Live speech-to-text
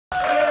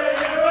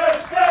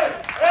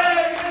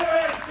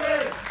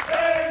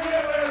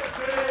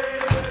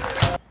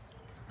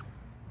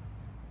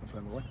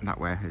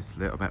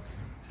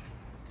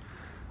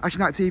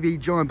Ashton TV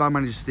joined by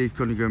manager Steve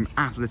Cunningham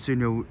after the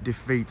 2-0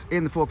 defeat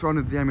in the fourth round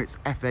of the Emirates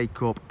FA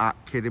Cup at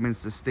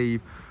Kidderminster.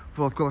 Steve,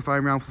 fourth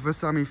qualifying round for the first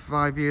time in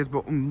 5 years,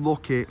 but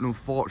unlucky and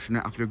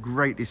unfortunate after a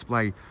great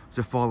display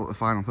to fall at the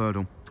final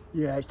hurdle.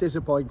 Yeah, it's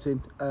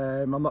disappointing.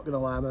 I'm not going to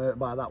lie, I'm hurt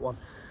by that one.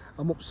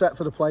 I'm upset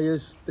for the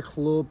players, the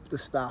club, the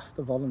staff,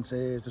 the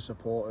volunteers, the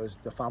supporters,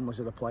 the families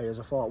of the players.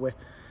 I thought we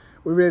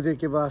really did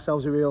give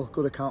ourselves a real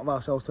good account of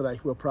ourselves today.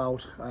 We're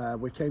proud.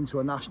 We came to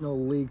a National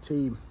League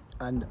team,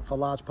 and for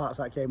large parts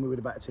of that game we were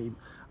the better team.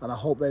 And I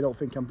hope they don't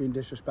think I'm being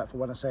disrespectful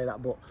when I say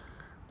that, but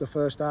the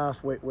first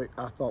half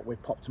I thought we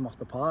popped them off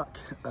the park.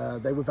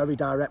 They were very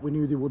direct. We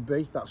knew they would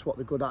be. That's what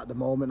they're good at the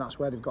moment. That's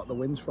where they've got the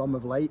wins from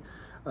of late.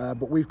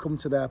 But we've come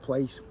to their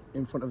place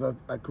in front of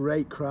a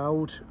great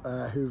crowd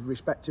who've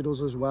respected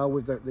us as well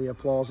with the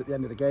applause at the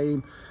end of the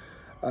game.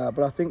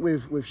 But I think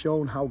we've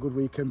shown how good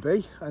we can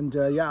be, and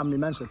yeah, I'm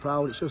immensely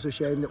proud. It's just a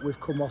shame that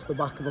we've come off the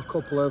back of a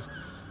couple of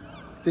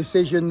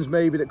decisions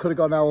maybe that could have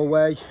gone our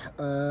way,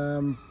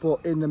 but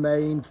in the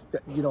main,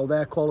 you know,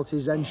 their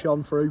qualities then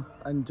shone through,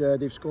 and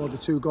they've scored the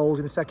 2 goals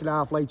in the second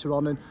half later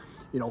on, and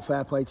you know,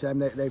 fair play to them.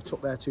 They've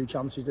took their 2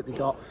 chances that they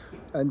got,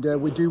 and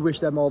we do wish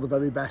them all the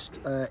very best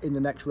in the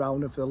next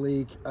round of the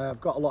league.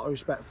 I've got a lot of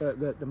respect for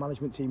the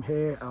management team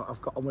here.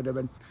 I've got on with them,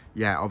 and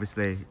yeah,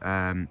 obviously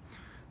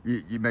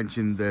you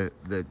mentioned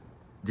the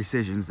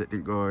decisions that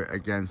didn't go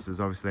against us.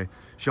 Obviously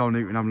Sean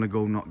Newton having a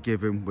goal not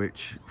given,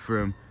 which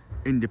from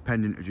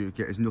independent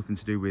adjudicators, nothing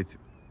to do with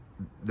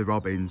the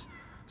Robins,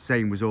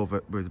 saying was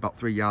about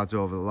 3 yards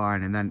over the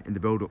line, and then in the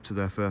build up to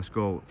their first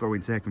goal,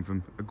 throwing taken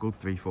from a good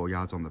 3-4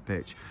 yards on the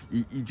pitch.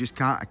 You just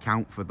can't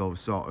account for those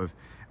sort of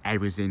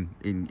errors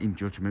in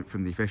judgment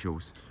from the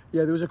officials.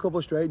 Yeah, there was a couple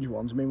of strange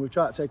ones. I mean, we've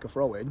tried to take a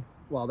throw in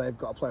while they've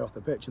got a player off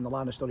the pitch, and the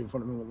line stood in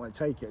front of him and won't let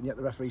him take it, and yet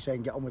the referee's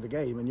saying get on with the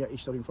game, and yet he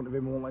stood in front of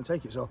him and won't let him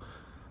take it. So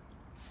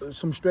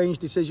some strange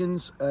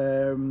decisions.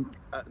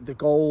 The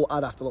goal,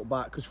 I'd have to look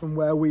back, because from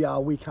where we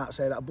are, we can't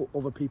say that, but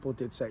other people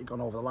did say it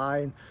gone over the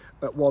line.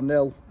 At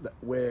 1-0,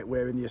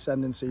 we're in the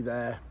ascendancy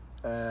there.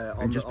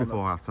 And just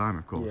before half time,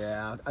 of course.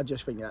 Yeah, I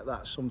just think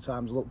that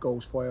sometimes luck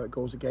goes for you, it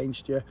goes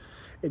against you.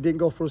 It didn't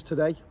go for us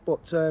today,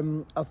 but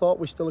I thought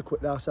we still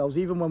equipped ourselves.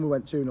 Even when we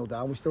went 2-0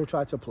 down, we still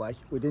tried to play.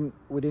 We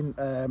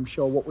didn't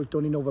show what we've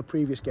done in other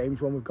previous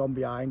games when we've gone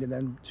behind and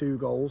then 2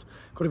 goals.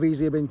 Could have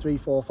easily been 3,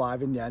 4,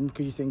 5 in the end,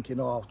 because you're thinking,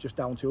 oh, just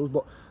down tools.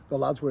 But the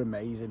lads were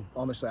amazing.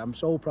 Honestly, I'm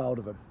so proud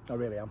of them. I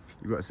really am.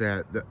 You've got to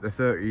say that the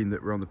 13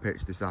 that were on the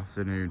pitch this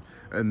afternoon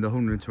and the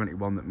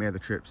 121 that made the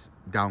trips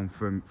down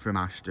from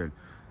Ashton,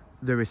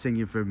 they were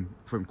singing from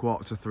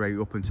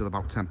 2:45 up until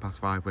about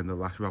 5:10 when the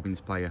last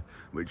Robins player,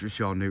 which was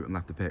Sean Newton,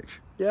 left the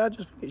pitch. Yeah, I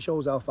just think it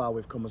shows how far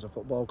we've come as a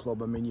football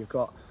club. I mean, you've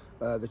got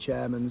the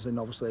chairmans, and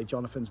obviously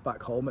Jonathan's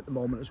back home at the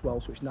moment as well,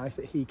 so it's nice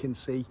that he can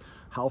see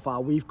how far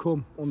we've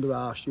come under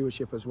our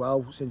stewardship as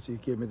well since he's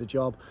given me the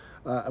job.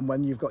 And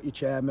when you've got your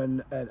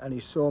chairman and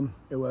his son,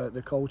 who are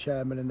the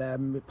co-chairman, and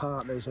their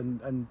partners,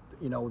 and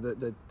you know,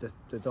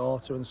 the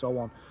daughter and so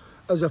on,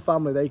 as a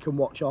family they can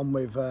watch on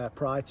with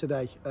pride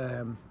today,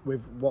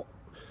 with what,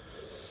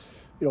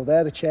 you know,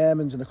 they're the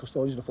chairmans and the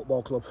custodians of the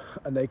football club,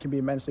 and they can be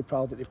immensely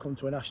proud that they've come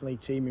to a National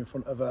League team in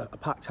front of a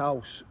packed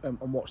house and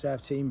watch their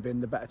team being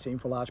the better team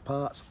for large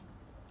parts.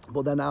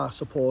 But then our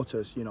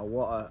supporters, you know,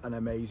 what an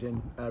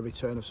amazing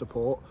return of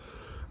support.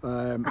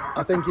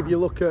 I think if you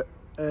look at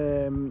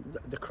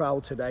the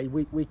crowd today,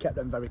 we kept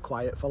them very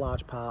quiet for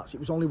large parts. It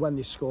was only when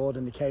they scored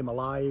and they came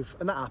alive,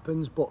 and that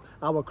happens, but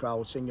our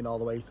crowd singing all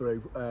the way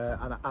through,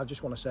 and I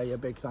just want to say a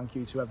big thank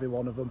you to every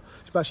one of them,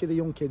 especially the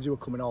young kids who are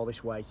coming all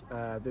this way.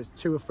 There's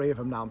 2 or 3 of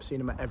them now. I'm seeing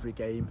them at every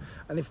game,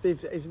 and if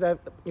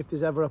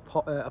there's ever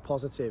a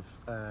positive,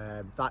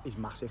 that is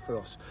massive for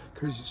us,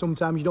 because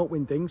sometimes you don't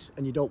win things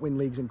and you don't win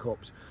leagues and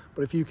cups,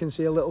 but if you can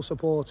see a little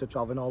supporter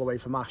travelling all the way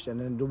from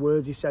Ashton, and the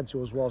words he said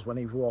to us was when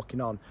he was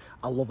walking on,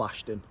 "I love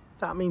Ashton,"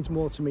 that means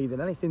more to me than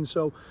anything.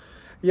 So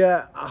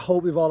yeah, I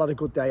hope they've all had a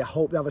good day. I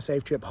hope they have a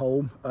safe trip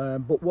home.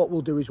 But what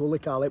we'll do is we'll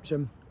lick our lips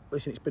and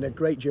listen, it's been a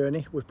great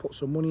journey. We've put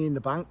some money in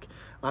the bank.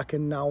 I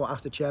can now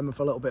ask the chairman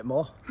for a little bit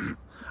more.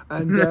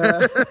 And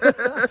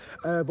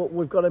but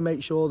we've got to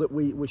make sure that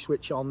we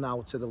switch on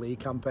now to the league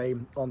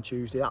campaign on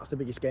Tuesday. That's the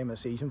biggest game of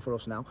the season for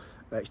us now.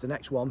 It's the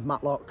next one,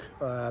 Matlock.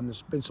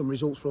 There's been some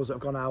results for us that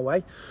have gone our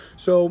way.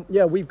 So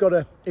yeah, we've got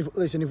to, if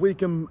we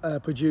can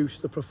produce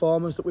the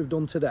performance that we've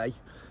done today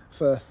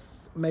for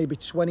maybe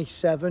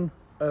 27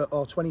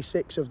 or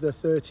 26 of the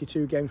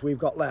 32 games we've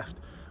got left,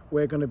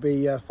 we're going to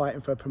be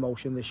fighting for a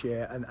promotion this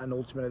year, and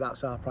ultimately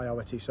that's our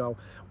priority. So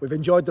we've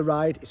enjoyed the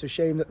ride. It's a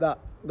shame that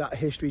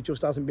history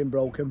just hasn't been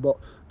broken, but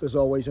there's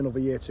always another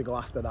year to go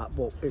after that.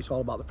 But it's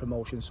all about the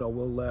promotion, so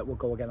we'll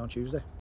go again on Tuesday.